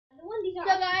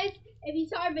If you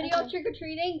saw our video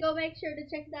trick-or-treating, go make sure to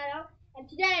check that out. And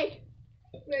today,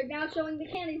 we're now showing the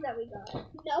candies that we got.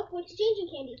 Nope, we're exchanging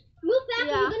candies. Move back,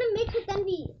 yeah. You're gonna mix with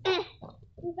Taanvi.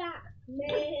 Move back.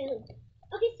 Move.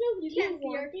 Okay, so you can't see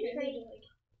our candy.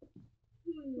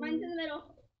 Mine's in the middle.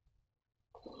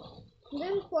 I'm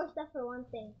doing 4 stuff for one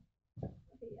thing.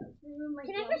 Okay, yeah.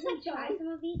 Can I first try some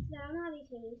of these? I don't know how these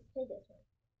candies. Try this one.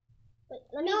 Wait,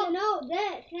 let me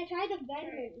this. Can I try the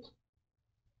venom?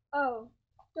 Oh.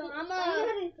 So I'm I don't know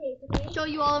how to taste, okay? show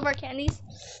you all of our candies.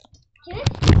 Can I?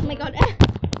 Oh my god.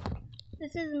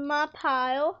 This is my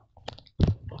pile.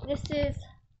 This is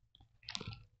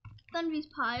Taanvi's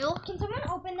pile. Can someone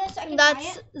open this so I can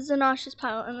That's try it? Zanash's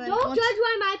pile. And then Don't judge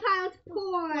why my pile's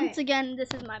poor. Once again, this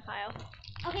is my pile.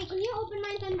 Okay, can you open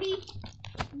mine, Taanvi?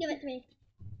 Give it to me.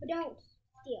 But don't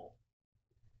steal.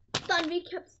 Taanvi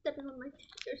kept stepping on my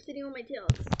tail, or sitting on my tail.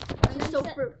 She's so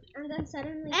fruit. And then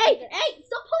suddenly. Hey!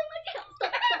 Stop pulling my tail!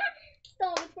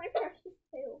 Stop! It's my precious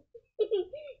tail.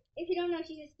 If you don't know,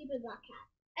 she's a stupid black cat.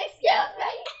 Excuse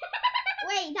me!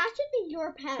 Wait, that should be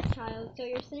your pet, child. So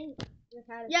you're saying your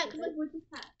cat is yeah, because like witch's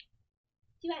cat.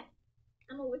 Too bad.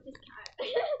 I'm a witch's cat.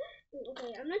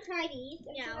 Okay, I'm gonna try these.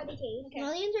 See how they taste. Okay.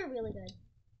 Millions are really good.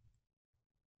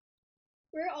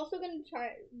 We're also gonna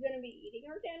be eating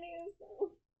our candies.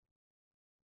 So.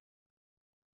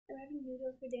 I'm having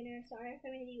noodles for dinner. Sorry if I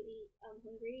made you eat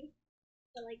hungry.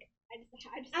 But like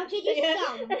I'll take you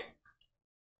some.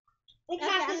 Like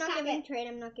I'm not giving trade.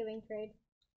 I'm not giving trade.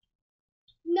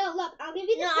 No, look, I'll give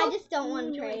you this. No, I just don't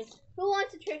want to trade. Who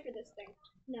wants to trade for this thing?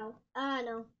 No.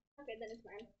 No. Okay, then it's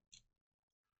mine.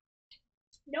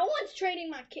 No one's trading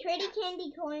my Kit Kat. Trade a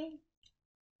candy coin.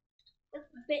 It's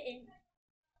bitten.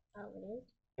 Oh,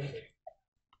 it is?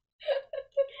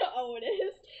 Oh, it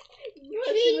is.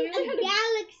 Trading a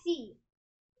galaxy.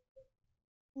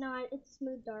 No, it's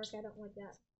smooth dark. I don't like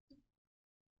that.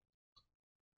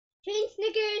 Trading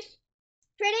Snickers.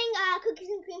 Trading cookies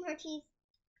and cream Hershey's.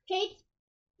 Trade.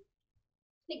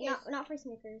 Snickers. No, not for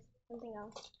Snickers. Something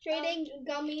else. Trading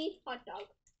gummy hot dog.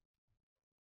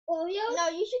 Oreos? No,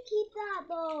 you should keep that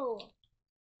though.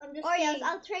 I'm just Oreos. saying.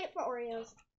 I'll trade it for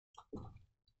Oreos.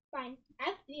 Fine. I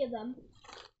have 3 of them.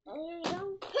 Oh, there you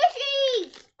go.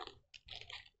 Hershey's!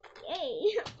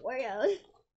 Yay. Oreos.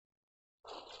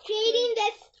 Trading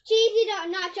this cheesy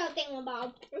nacho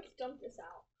thingamabob. Let's dump this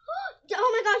out. Oh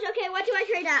my gosh, okay, what do I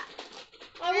trade at?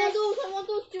 I want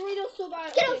those Doritos so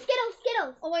bad. Skittles, okay.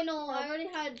 Skittles. Oh wait, no, I already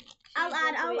had. I'll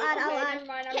add. Never mind,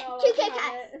 I'm not allowed 2 to Kit have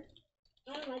Kats. it. I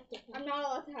don't like Kit Kats. I'm not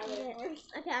allowed to have it anymore.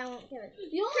 Okay, I won't give it.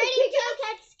 You don't Trading like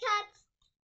Kit 2 Kats.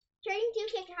 Trading 2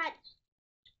 Kit Kats.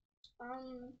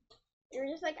 You're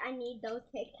just like, I need those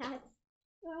Kit Kats.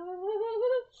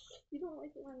 You don't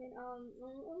like lemon.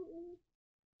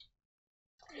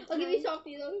 I'll give you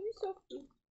softies.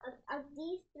 Of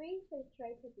these 3, please try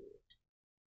to be.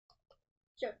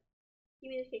 Sure. Give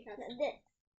me the Kit Kats. This.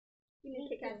 Give me the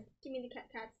Kit Kats. Give me the Kit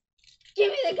Kats. Give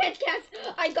me the Kit Kats.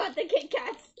 I got the Kit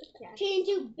Kats. Yes. Change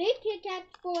to big Kit Kats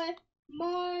for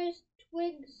Mars,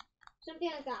 Twigs, something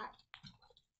like that.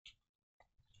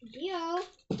 Deal.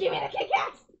 Give me the Kit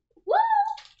Kats.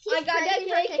 Woo! I got the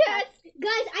Kit Kats.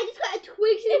 Guys, I just got a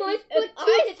Twigs and Mars.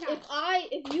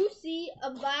 If you see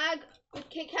a bag with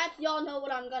Kit Kats, y'all know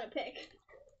what I'm gonna pick.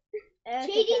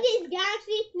 Trading this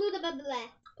galaxy, blah blah blah.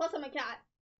 Plus, I'm a cat.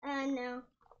 No.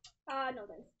 No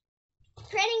thanks.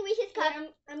 Trading Reese's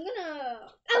Cups. I'm gonna.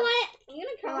 I want it. I'm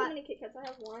gonna count how many Kit Kats I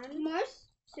have. 1, Mars.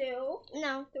 2.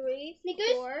 No. 3.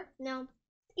 Snickers. 4. No.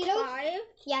 Skittles. 5.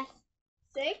 Yes.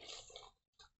 6.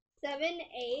 7.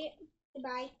 8.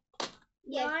 Goodbye.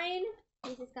 9.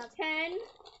 Reese's Cups. 10.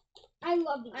 I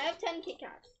love these. I have 10 Kit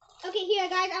Kats. Okay, here,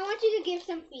 guys. I want you to give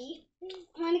some free.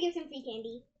 I want to give some free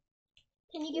candy.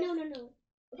 Can you give? No.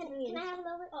 Can I have a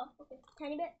little bit? Oh, okay.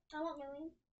 Tiny bit. I want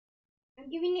millions. I'm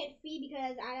giving it free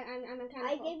because I'm a kind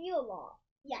of. I gave you a lot.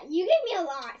 Yeah, you gave me a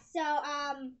lot. So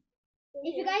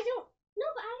if you guys don't. No,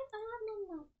 but I have none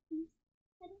now.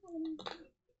 I don't have any.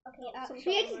 Okay.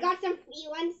 Felix got some free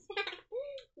ones.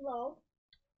 Low.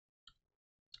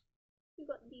 You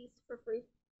got these for free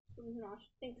from Zunash.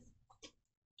 Thanks.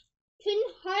 Tin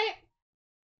Heart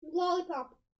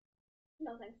Lollipop.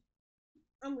 No thanks.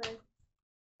 I'm good.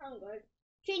 I'm good.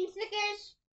 Trading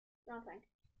Snickers. No thanks.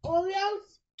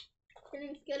 Oreos.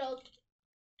 Trading Skittles.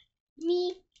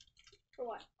 Me. For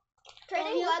what?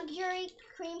 Trading luxury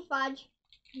cream fudge.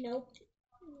 Nope.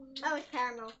 Oh, it's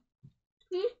caramel.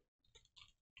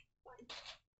 Fine.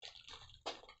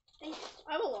 Thanks.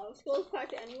 I have a lot of Skittles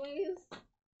packed anyways.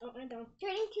 Oh, I don't.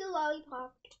 Trading 2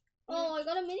 lollipops. Oh, I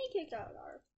got a mini Kit Kat.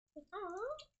 Aww.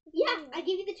 Yeah, I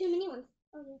give you the 2 mini ones.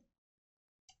 Oh, yeah.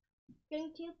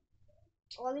 Trading 2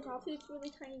 Lollipop. Two really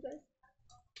tiny guys.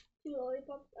 2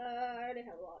 lollipops. I already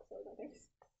have a lot, so no thanks.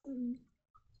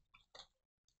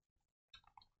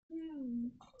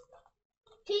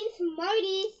 Teen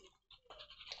Smarties.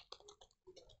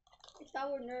 If that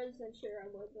were nerds, then sure I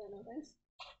would, but no thanks.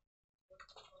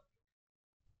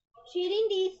 Eating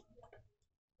these.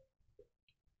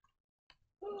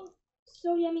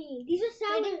 So yummy. These are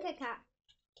sour. Kit Kat.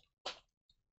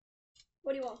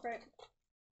 What do you want for it?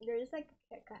 There's like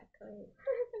a Kit Kat crate.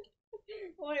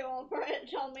 What do you want for it?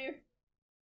 Tell me.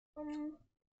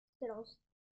 Skittles.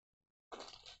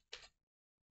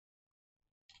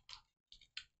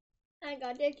 I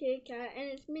got the Kit Kat and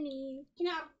it's mini. Can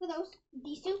I opt for those?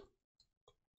 These two?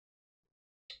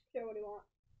 Sure, what do you want?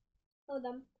 Oh,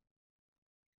 them.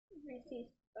 Reese's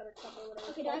Buttercup or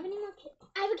whatever. Okay, do I have any more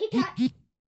I have a Kit Kat.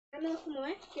 I'm gonna look for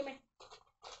more. Give me.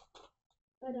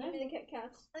 Oh, Give me the Kit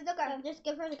Kats. It's okay. Just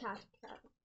give her the Kit Kat.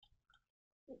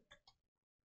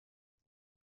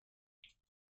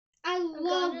 I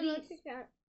love these. Kit Kat.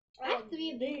 I have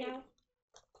 3 of these now.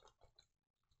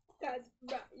 Guys,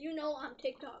 you know I'm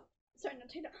TikTok. Sorry, not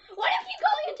TikTok. Why do you keep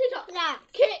calling it TikTok? Yeah.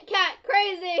 Kit Kat,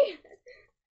 crazy.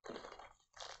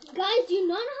 Guys, do you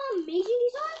not know how amazing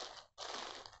these are?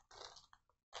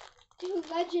 Dude,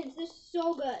 legends. They're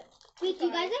so good. Wait, do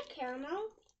you guys like caramel?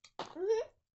 Yeah.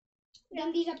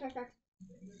 Then these are perfect.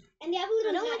 And they have a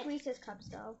little. I don't like Reese's cups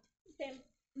though. Same.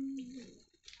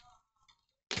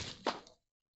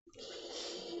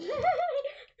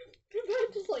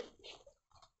 I'm just like,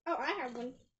 Oh, I have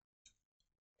one.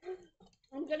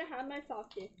 I'm gonna have my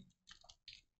softie.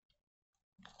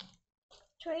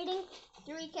 Trading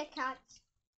 3 Kit Kats.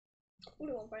 What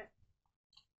do you want for it?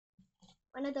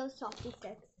 One of those softy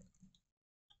sticks.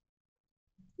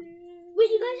 Wait,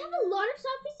 you guys have a lot of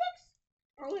softy sticks?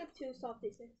 I only have 2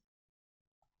 softie sticks.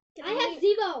 I have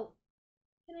 0.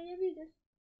 Can I give you this?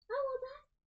 I want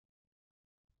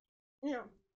that. No.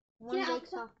 One Can I big have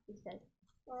some? softy stick.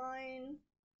 Fine.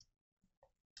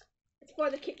 It's for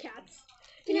the Kit Kats.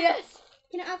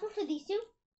 Can I offer for these 2?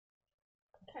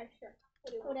 Okay, sure.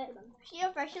 What do you want for them? She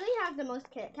officially has the most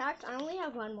Kit Kats. I only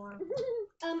have one more.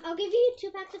 I'll give you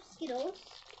 2 packs of Skittles.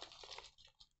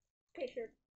 Okay, sure.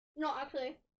 No,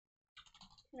 actually,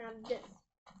 can I have this?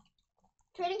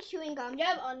 Trading chewing gum. You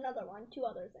have another one, 2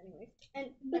 others anyways.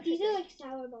 And But these are like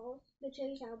sour balls. The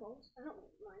cherry sour balls. I don't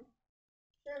mind.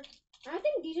 Sure. I don't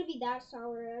think these would be that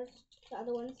sour as the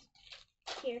other ones.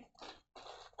 Here.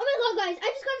 Oh my god, guys. I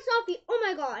just got a softie. Oh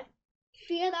my god.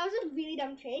 Fear, that was a really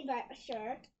dumb trade, but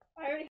sure. I already